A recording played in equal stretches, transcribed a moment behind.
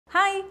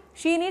Hi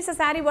she needs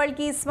sari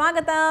వరల్డ్కి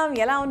స్వాగతం.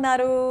 ఎలా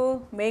ఉన్నారు?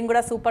 మేము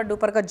కూడా సూపర్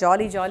డూపర్గా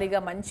జాలీగా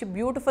మంచి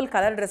బ్యూటిఫుల్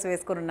కలర్ డ్రెస్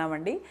వేసుకొని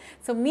ఉన్నామండి.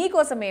 సో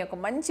మీకోసమే ఒక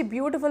మంచి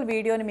బ్యూటిఫుల్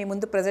వీడియోని మీ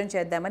ముందు ప్రజెంట్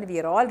చేద్దామని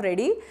we are all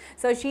ready.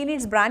 So she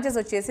needs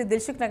branches వచ్చేసి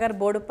Dilsukhnagar,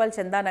 Boduppal,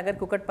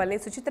 Chandanagar, Kukatpally,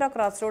 Suchitra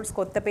cross roads,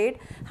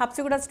 Kothapet,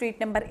 Habsiguda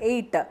street number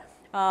 8,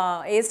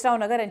 ఏస్రావ్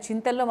Nagar and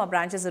చింతల్లో మా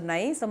బ్రాంచెస్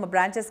ఉన్నాయి. సో మా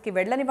బ్రాంచెస్కి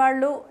వెళ్ళని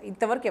వాళ్ళు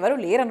ఇంతవరకు ఎవరు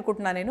లేరు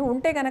అనుకుంటున్నాను నేను.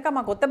 ఉంటే కనుక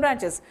మా కొత్త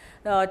బ్రాంచెస్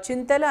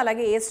చింతల్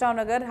అలాగే ఏస్రావ్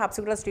నగర్,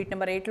 హబ్సిగూడ స్ట్రీట్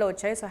నెంబర్ 8లో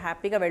వచ్చాయి. సో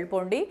హ్యాపీగా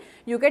వెళ్ళిపోండి.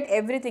 You get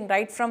everything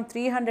right from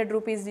 300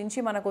 rupees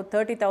నుంచి మనకు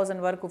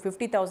 30,000 వరకు,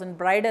 50,000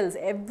 బ్రైడల్స్,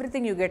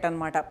 ఎవ్రీథింగ్ యూ గెట్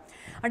అనమాట.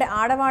 అంటే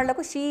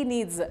ఆడవాళ్లకు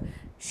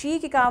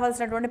షీకి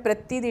కావాల్సినటువంటి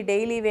ప్రతిదీ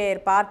daily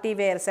wear, party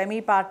wear,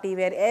 semi party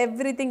wear,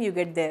 everything you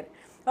get there.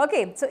 Okay,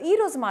 so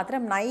ఈరోజు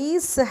మాత్రం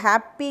నైస్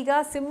హ్యాపీగా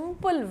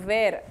సింపుల్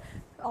వేర్,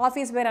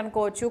 ఆఫీస్ వేర్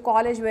అనుకోవచ్చు,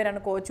 కాలేజ్ వేర్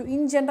అనుకోవచ్చు,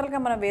 ఇన్ జనరల్గా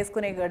మనం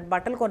వేసుకునే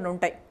బట్టలు కొన్ని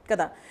ఉంటాయి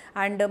కదా.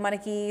 అండ్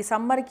మనకి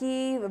సమ్మర్కి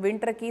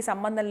వింటర్కి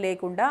సంబంధం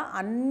లేకుండా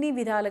అన్ని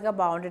విధాలుగా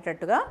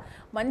బాగుండేటట్టుగా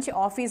మంచి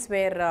ఆఫీస్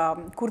వేర్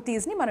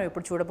కుర్తీస్ని మనం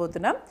ఇప్పుడు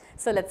చూడబోతున్నాం.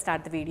 So let's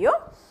start the video.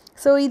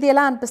 So ఇది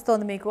ఎలా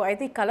అనిపిస్తుంది మీకు?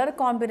 అయితే ఈ కలర్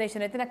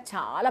కాంబినేషన్ అయితే నాకు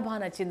చాలా బాగా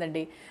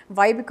నచ్చిందండి.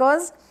 వై?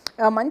 బికాజ్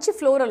మంచి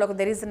ఫ్లోరల్, ఒక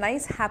there is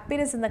nice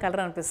happiness in the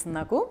colour అనిపిస్తుంది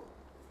నాకు.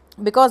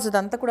 బికాజ్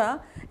ఇదంతా కూడా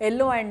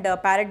yellow and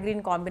parrot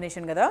green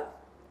combination కదా.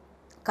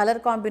 కలర్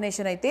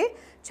కాంబినేషన్ అయితే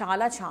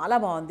చాలా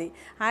బాగుంది.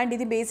 అండ్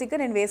ఇది బేసిక్గా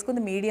నేను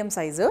వేసుకుంది మీడియం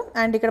సైజు.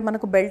 అండ్ ఇక్కడ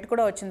మనకు బెల్ట్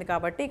కూడా వచ్చింది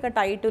కాబట్టి ఇక్కడ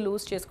టైట్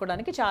లూజ్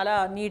చేసుకోవడానికి చాలా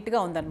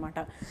నీట్గా ఉందన్నమాట.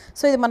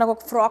 సో ఇది మనకు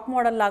ఒక ఫ్రాక్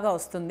మోడల్ లాగా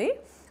వస్తుంది.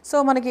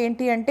 సో మనకి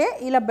ఏంటి అంటే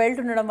ఇలా బెల్ట్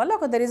ఉండడం వల్ల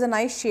ఒక there is a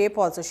nice shape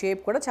also.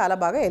 Shape కూడా చాలా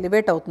బాగా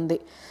ఎలివేట్ అవుతుంది.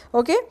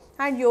 ఓకే,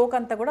 అండ్ యోక్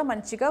అంతా కూడా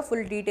మంచిగా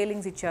ఫుల్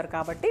డీటెయిలింగ్స్ ఇచ్చారు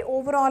కాబట్టి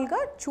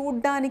ఓవరాల్గా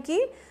చూడ్డానికి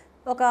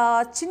ఒక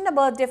చిన్న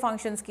బర్త్డే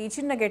ఫంక్షన్స్కి,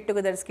 చిన్న గెట్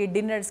టుగెదర్స్కి,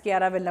 డిన్నర్స్కి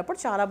అలా వెళ్ళినప్పుడు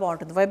చాలా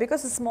బాగుంటుంది. వై?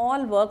 బికాస్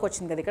స్మాల్ వర్క్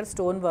వచ్చింది కదా ఇక్కడ,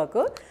 స్టోన్ వర్క్,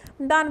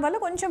 దానివల్ల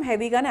కొంచెం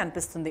హెవీగానే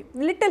అనిపిస్తుంది.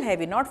 Little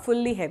heavy, not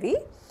fully heavy.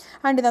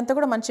 And ఇదంతా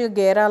కూడా మంచిగా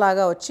గేరా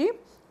లాగా వచ్చి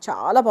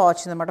చాలా బాగా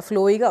వచ్చింది అనమాట,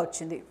 ఫ్లోయిగా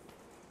వచ్చింది.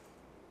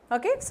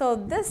 Okay, so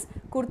this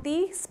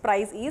kurtis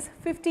price is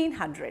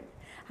 1500.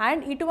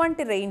 And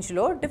ఇటువంటి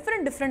రేంజ్లో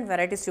డిఫరెంట్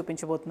వెరైటీస్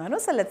చూపించబోతున్నాను.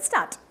 So let's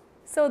start.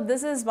 So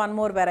this is one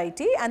more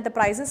variety and the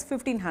price is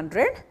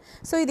 1500.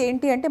 So ఇది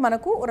ఏంటి అంటే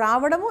మనకు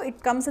రావడము,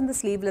 it comes in the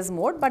sleeveless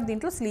mode, but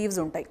దీంట్లో స్లీవ్స్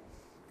ఉంటాయి.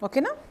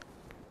 ఓకేనా?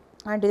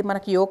 అండ్ ఇది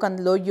మనకి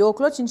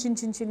యోక్లో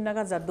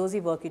చిన్నగా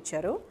జర్దోజీ వర్క్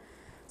ఇచ్చారు.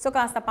 సో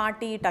కాస్త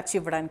పార్టీ టచ్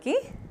ఇవ్వడానికి.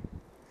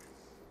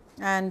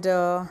 అండ్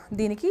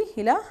దీనికి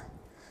ఇలా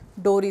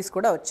డోరీస్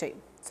కూడా వచ్చాయి.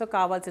 సో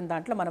కావాల్సిన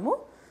దాంట్లో మనము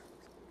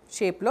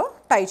షేప్లో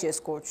టై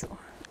చేసుకోవచ్చు.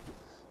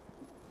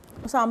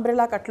 సో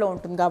అంబ్రెలా కట్లో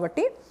ఉంటుంది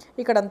కాబట్టి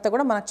ఇక్కడంతా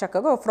కూడా మనకు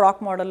చక్కగా ఫ్రాక్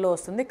మోడల్లో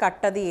వస్తుంది.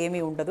 కట్ అది ఏమీ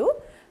ఉండదు.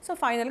 సో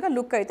ఫైనల్గా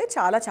లుక్ అయితే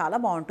చాలా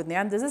బాగుంటుంది.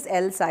 And this is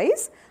L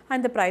size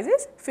and the price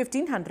is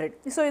 1500.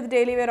 So ఇది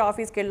డైలీ వేర్,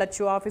 ఆఫీస్కి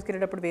వెళ్ళొచ్చు, ఆఫీస్కి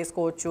వెళ్ళేటప్పుడు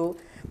వేసుకోవచ్చు,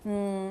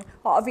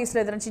 ఆఫీస్లో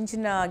ఏదైనా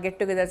చిన్న గెట్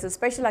టుగెదర్స్,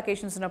 స్పెషల్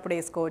అకేషన్స్ ఉన్నప్పుడు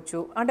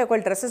వేసుకోవచ్చు. అంటే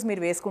ఒకవేళ డ్రెస్సెస్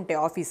మీరు వేసుకుంటే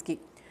ఆఫీస్కి,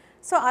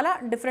 సో అలా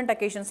different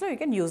అకేషన్స్లో you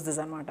can use this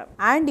అనమాట.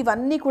 అండ్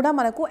ఇవన్నీ కూడా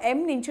మనకు M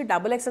నుంచి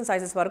XXL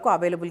సైజెస్ వరకు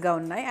అవైలబుల్గా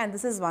ఉన్నాయి. And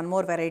this is one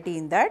more variety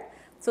in that.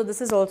 So this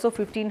is also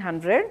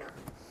 1500.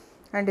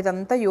 And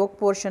ఇదంతా యోక్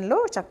పోర్షన్లో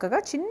చక్కగా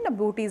చిన్న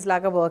బూటీస్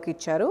లాగా వర్క్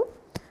ఇచ్చారు.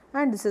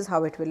 And this is how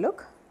it will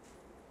look.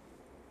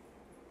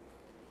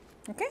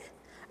 Okay,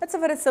 it's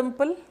a very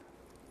simple,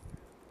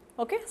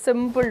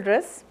 simple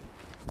dress.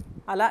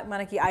 అలా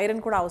మనకి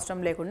ఐరన్ కూడా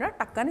అవసరం లేకుండా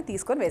టక్కని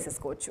తీసుకొని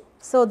వేసేసుకోవచ్చు.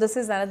 So this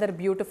is another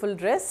beautiful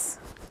dress.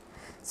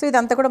 So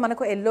ఇదంతా కూడా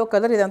మనకు ఎల్లో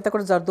కలర్, ఇదంతా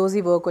కూడా జర్దోజీ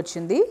వర్క్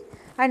వచ్చింది.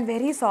 అండ్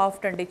వెరీ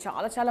సాఫ్ట్ అండి,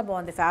 చాలా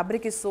బాగుంది.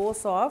 Fabric is so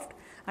soft.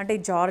 అంటే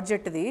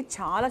జార్జెట్ది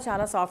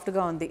చాలా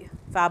సాఫ్ట్గా ఉంది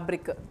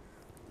ఫ్యాబ్రిక్.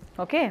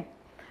 ఓకే,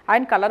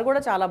 అండ్ కలర్ కూడా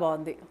చాలా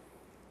బాగుంది.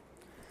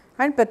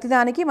 అండ్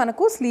ప్రతిదానికి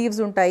మనకు స్లీవ్స్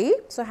ఉంటాయి.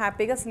 సో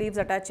హ్యాపీగా స్లీవ్స్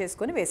అటాచ్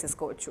చేసుకొని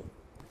వేసేసుకోవచ్చు.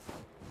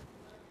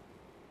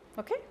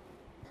 Okay,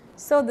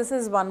 so this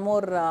is one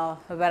more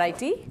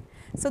variety.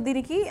 So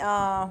దీనికి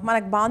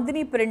మనకు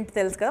బాందినీ ప్రింట్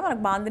తెలుసు కదా.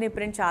 మనకు బాందినీ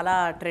ప్రింట్ చాలా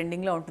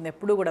ట్రెండింగ్లో ఉంటుంది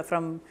ఎప్పుడు కూడా,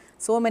 from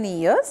so many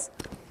years.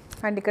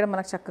 And ఇక్కడ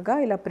మనకు చక్కగా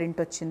ఇలా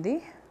ప్రింట్ వచ్చింది.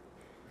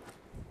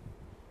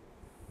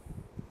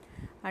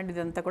 అండ్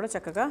ఇదంతా కూడా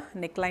చక్కగా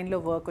నెక్ లైన్లో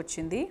వర్క్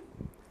వచ్చింది.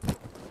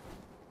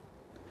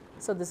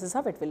 So this is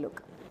how it will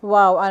look.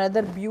 Wow,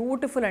 another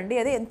beautiful అండి.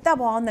 అదే ఎంత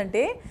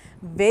బాగుందంటే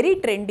వెరీ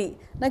ట్రెండీ.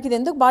 నాకు ఇది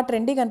ఎందుకు బాగా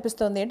ట్రెండీగా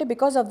అనిపిస్తుంది అంటే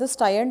because of this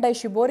tie and die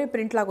shibori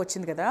print లాగా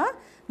వచ్చింది కదా.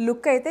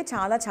 లుక్ అయితే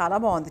చాలా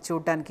బాగుంది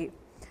చూడడానికి.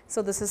 So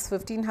this is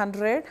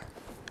 1500.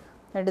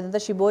 అండ్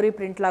ఇదంతా షిబోరి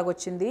ప్రింట్ లాగా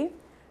వచ్చింది.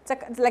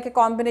 Like A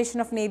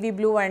combination of navy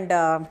blue and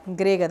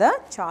grey కదా.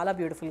 చాలా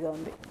బ్యూటిఫుల్గా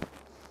ఉంది,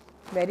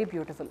 very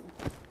beautiful.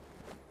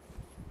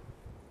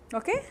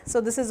 Okay, so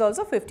this is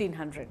also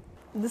 1500.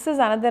 This is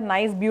another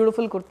nice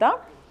beautiful kurta.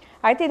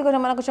 అయితే ఇది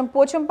కొంచెం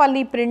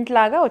పోచంపల్లి ప్రింట్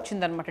లాగా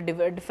వచ్చిందనమాట,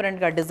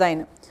 డిఫరెంట్గా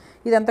డిజైన్.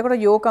 ఇదంతా కూడా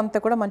యోక్ అంతా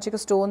కూడా మంచిగా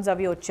స్టోన్స్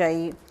అవి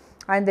వచ్చాయి.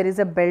 And there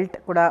is a belt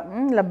కూడా,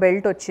 ఇలా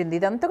బెల్ట్ వచ్చింది.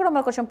 ఇదంతా కూడా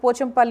మనకు కొంచెం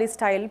పోచంపల్లి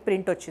స్టైల్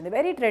ప్రింట్ వచ్చింది.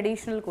 Very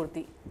traditional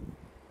kurti.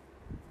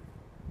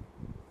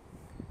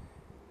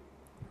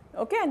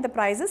 Okay, and the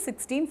price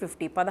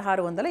 1650,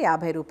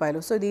 1650 రూపాయలు.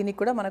 సో దీనికి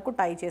కూడా మనకు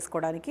టై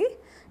చేసుకోవడానికి,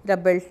 ఇలా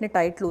బెల్ట్ని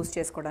టైట్ లూజ్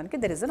చేసుకోవడానికి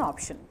దెర్ ఇస్ అన్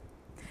ఆప్షన్.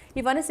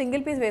 ఇవన్నీ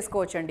సింగిల్ పీస్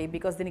వేసుకోవచ్చండి,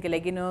 బికాస్ దీనికి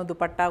లెగిన్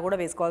దుపట్టా కూడా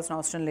వేసుకోవాల్సిన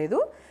అవసరం లేదు.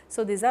 So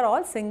these are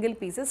all single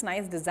pieces,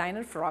 nice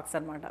designer frocks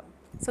అనమాట.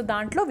 సో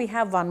దాంట్లో we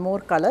have one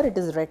more colour, it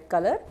is red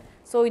colour.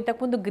 So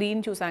ఇంతకుముందు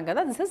గ్రీన్ చూసాం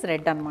కదా, దిస్ ఇస్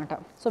రెడ్ అనమాట.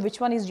 So which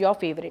one is your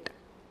favourite?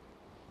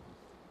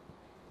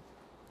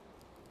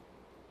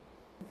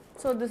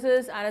 So this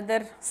is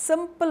another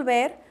simple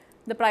wear.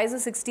 The price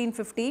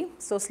 1650.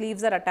 So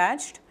sleeves are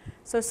attached.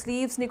 So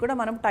స్లీవ్స్ని కూడా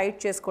మనం tight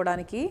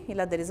చేసుకోవడానికి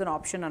ఇలా there is an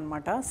option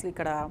అనమాట. అసలు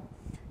ఇక్కడ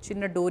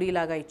చిన్న డోరీ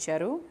లాగా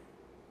ఇచ్చారు.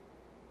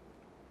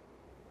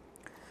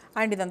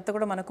 అండ్ ఇదంతా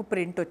కూడా మనకు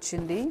ప్రింట్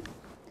వచ్చింది.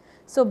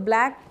 So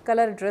black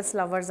colour dress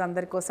lovers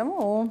అందరి కోసము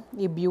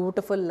ఈ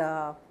బ్యూటిఫుల్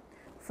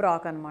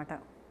ఫ్రాక్ అనమాట.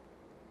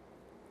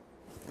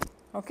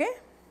 ఓకే,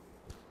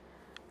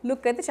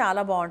 లుక్ అయితే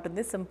చాలా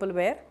బాగుంటుంది. సింపుల్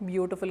వేర్,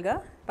 బ్యూటిఫుల్గా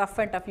రఫ్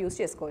అండ్ టఫ్ యూస్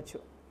చేసుకోవచ్చు.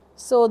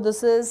 So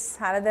this is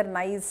another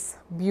nice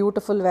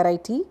beautiful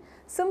variety.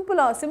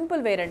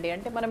 Simple wear అండి.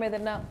 అంటే మనం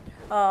ఏదైనా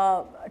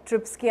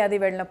ట్రిప్స్కి అది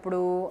వెళ్ళినప్పుడు,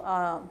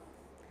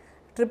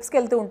 ట్రిప్స్కి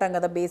వెళ్తూ ఉంటాం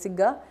కదా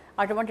బేసిక్గా,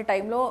 అటువంటి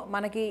టైంలో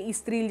మనకి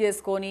ఇస్త్రీలు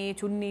చేసుకొని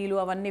చున్నీలు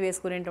అవన్నీ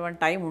వేసుకునేటువంటి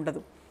టైం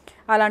ఉండదు.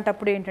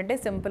 అలాంటప్పుడు ఏంటంటే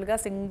సింపుల్గా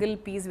సింగిల్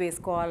పీస్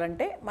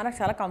వేసుకోవాలంటే మనకు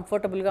చాలా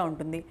కంఫర్టబుల్గా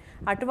ఉంటుంది.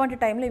 అటువంటి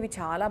టైంలో ఇవి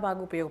చాలా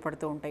బాగా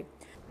ఉపయోగపడుతూ ఉంటాయి.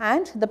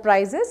 And the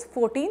price is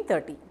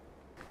 1430.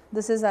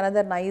 This is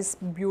another nice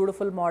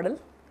beautiful model.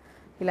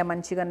 ఇలా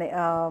మంచిగా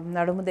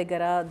నడుము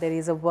దగ్గర there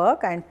is a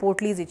work and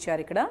potlis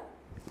ఇచ్చారు ఇక్కడ.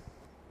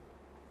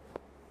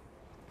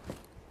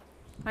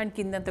 అండ్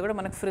కిందంతా కూడా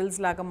మనకు ఫ్రిల్స్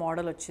లాగా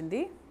మోడల్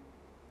వచ్చింది.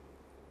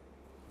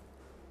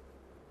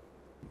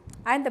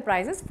 And the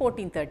price is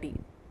 1430.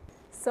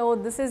 So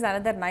this is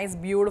another nice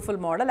beautiful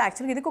model.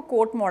 యాక్చువల్గా ఇది ఒక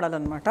కోట్ మోడల్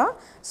అనమాట.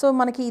 సో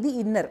మనకి ఇది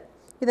ఇన్నర్,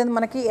 ఇది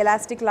మనకి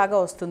ఎలాస్టిక్ లాగా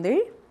వస్తుంది.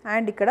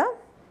 అండ్ ఇక్కడ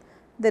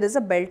దెర్ ఇస్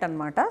అ బెల్ట్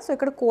అనమాట. సో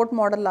ఇక్కడ కోట్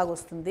మోడల్ లాగా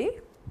వస్తుంది.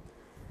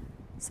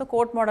 సో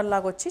కోట్ మోడల్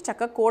లాగా వచ్చి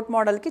చక్కగా కోట్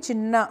మోడల్కి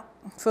చిన్న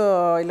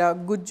ఇలా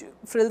గుజ్జు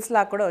ఫ్రిల్స్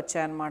లాగా కూడా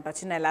వచ్చాయన్నమాట.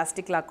 చిన్న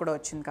ఎలాస్టిక్ లాగా కూడా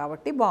వచ్చింది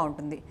కాబట్టి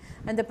బాగుంటుంది.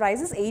 And the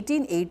price is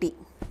 1880.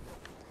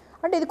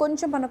 అంటే ఇది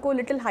కొంచెం మనకు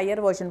little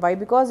higher version. Why?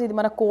 Because ఇది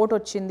మన కోట్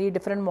వచ్చింది,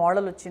 డిఫరెంట్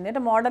మోడల్ వచ్చింది.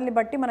 అంటే మోడల్ని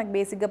బట్టి మనకు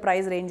బేసిక్గా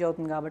ప్రైస్ రేంజ్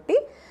అవుతుంది కాబట్టి.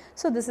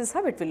 So this is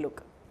how it will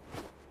look.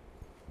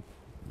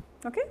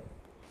 Okay,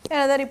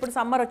 another ఇప్పుడు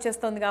సమ్మర్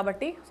వచ్చేస్తుంది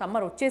కాబట్టి,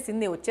 సమ్మర్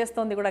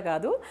వచ్చేస్తుంది కూడా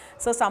కాదు.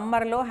 సో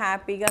సమ్మర్లో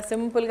హ్యాపీగా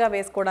సింపుల్గా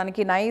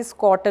వేసుకోవడానికి నైస్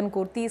కాటన్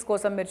కుర్తీస్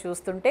కోసం మీరు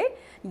చూస్తుంటే,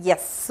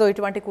 ఎస్, సో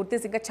ఇటువంటి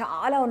కుర్తీస్ ఇంకా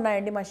చాలా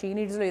ఉన్నాయండి మా షీ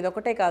నీడ్స్లో.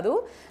 ఇదొకటే కాదు,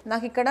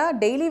 నాకు ఇక్కడ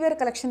డైలీ వేర్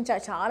కలెక్షన్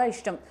చాలా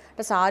ఇష్టం.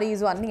 అంటే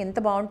సారీస్ అన్నీ ఎంత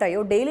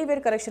బాగుంటాయో, డైలీ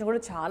వేర్ కలెక్షన్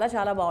కూడా చాలా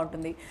చాలా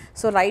బాగుంటుంది.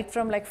 సో రైట్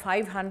ఫ్రమ్ లైక్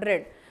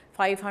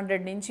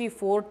 500 నుంచి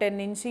 410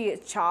 నుంచి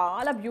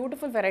చాలా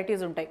బ్యూటిఫుల్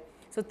వెరైటీస్ ఉంటాయి.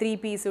 So 3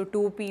 piece,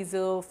 2 piece,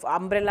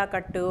 umbrella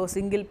cut,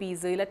 single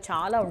piece, ఇలా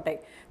చాలా ఉంటాయి.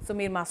 సో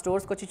మీరు మా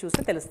స్టోర్స్కి వచ్చి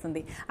చూస్తే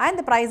తెలుస్తుంది. అండ్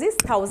ద ప్రైస్ ఈస్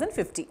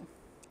 1050,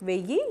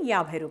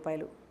 1050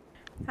 రూపాయలు.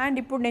 అండ్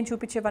ఇప్పుడు నేను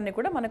చూపించేవన్నీ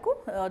కూడా మనకు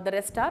the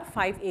rest are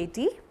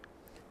 580.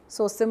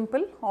 So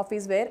simple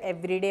office wear,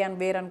 everyday and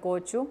wear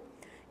అనుకోవచ్చు,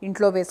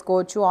 ఇంట్లో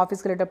వేసుకోవచ్చు,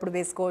 ఆఫీస్కి వెళ్ళేటప్పుడు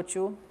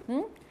వేసుకోవచ్చు.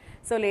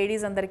 సో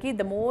లేడీస్ అందరికీ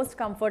ద మోస్ట్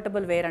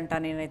కంఫర్టబుల్ వేర్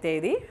అంటాను నేనైతే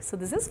ఇది. So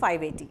this is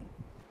 580.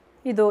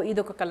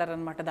 ఇదొక కలర్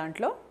అనమాట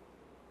దాంట్లో.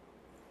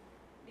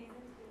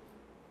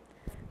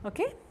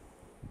 ఓకే,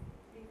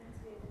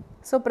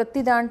 సో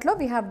ప్రతి దాంట్లో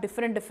we have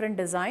different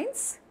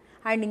designs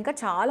and ఇంకా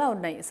చాలా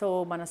ఉన్నాయి. సో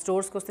మన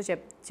స్టోర్స్కి వస్తే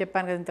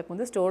చెప్పాను కదా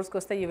ఇంతకుముందు, స్టోర్స్కి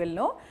వస్తే you will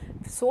know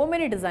so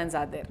many designs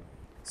are there.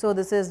 So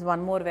this is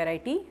one more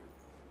variety.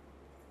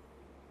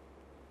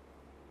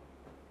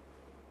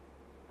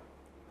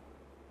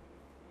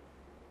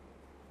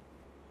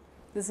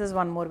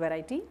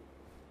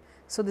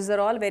 So these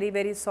are all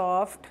very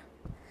soft,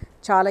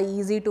 చాలా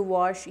easy to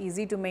wash,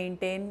 easy to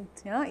maintain,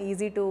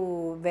 easy to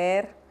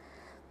wear.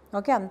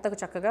 Okay, అంతకు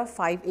చక్కగా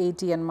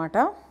 580 అనమాట.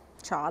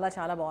 చాలా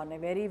చాలా బాగున్నాయి,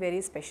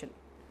 వెరీ స్పెషల్.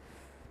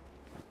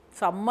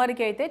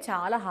 సమ్మర్కి అయితే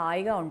చాలా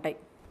హాయిగా ఉంటాయి.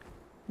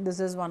 This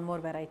is one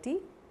more variety.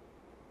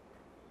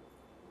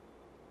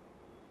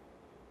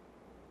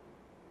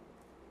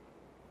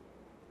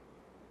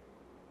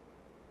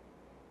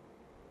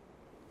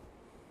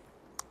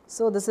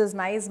 So this is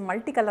nice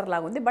multi colour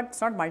లాగా ఉంది, but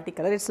it's not multi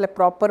colour, it's like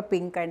proper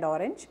pink and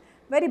orange,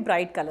 very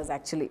bright colours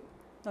actually.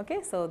 Okay,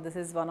 so this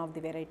is one of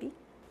the variety.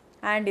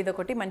 And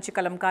ఇదొకటి మంచి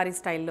కలంకారీ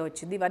స్టైల్లో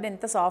వచ్చింది. ఇవన్నీ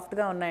ఎంత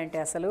సాఫ్ట్గా ఉన్నాయంటే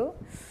అసలు,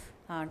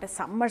 అంటే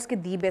సమ్మర్స్కి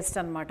ది బెస్ట్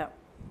అనమాట.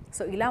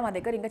 సో ఇలా మా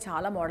దగ్గర ఇంకా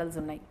చాలా మోడల్స్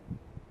ఉన్నాయి.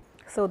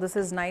 So this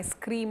is nice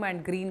cream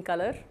and green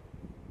colour.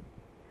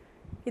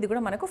 ఇది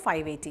కూడా మనకు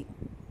 580.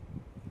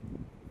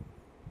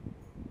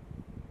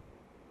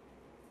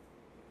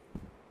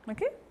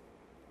 Okay,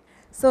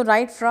 so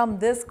right from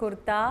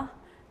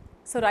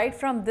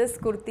this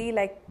kurti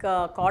like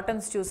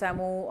cottons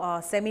చూసాము,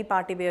 సెమీ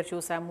పార్టీ వేర్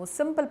చూసాము,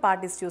 సింపుల్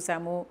పార్టీస్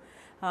చూసాము,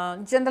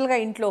 జనరల్గా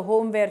ఇంట్లో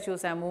హోమ్ వేర్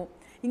చూసాము.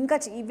 ఇంకా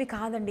ఇవి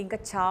కాదండి, ఇంకా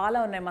చాలా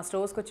ఉన్నాయి. మా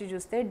స్టోర్స్కి వచ్చి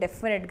చూస్తే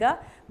డెఫినెట్గా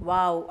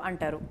వావ్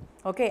అంటారు.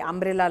 ఓకే,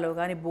 అంబ్రెల్లాలో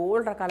కానీ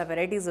బోల్డ్ రకాల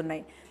వెరైటీస్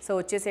ఉన్నాయి. సో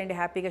వచ్చేసేయండి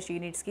హ్యాపీగా షీ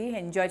నీడ్స్కి,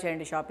 ఎంజాయ్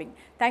చేయండి shopping.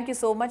 Thank you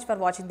so much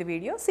for watching the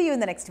video. See you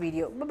in the next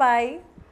video. Bye.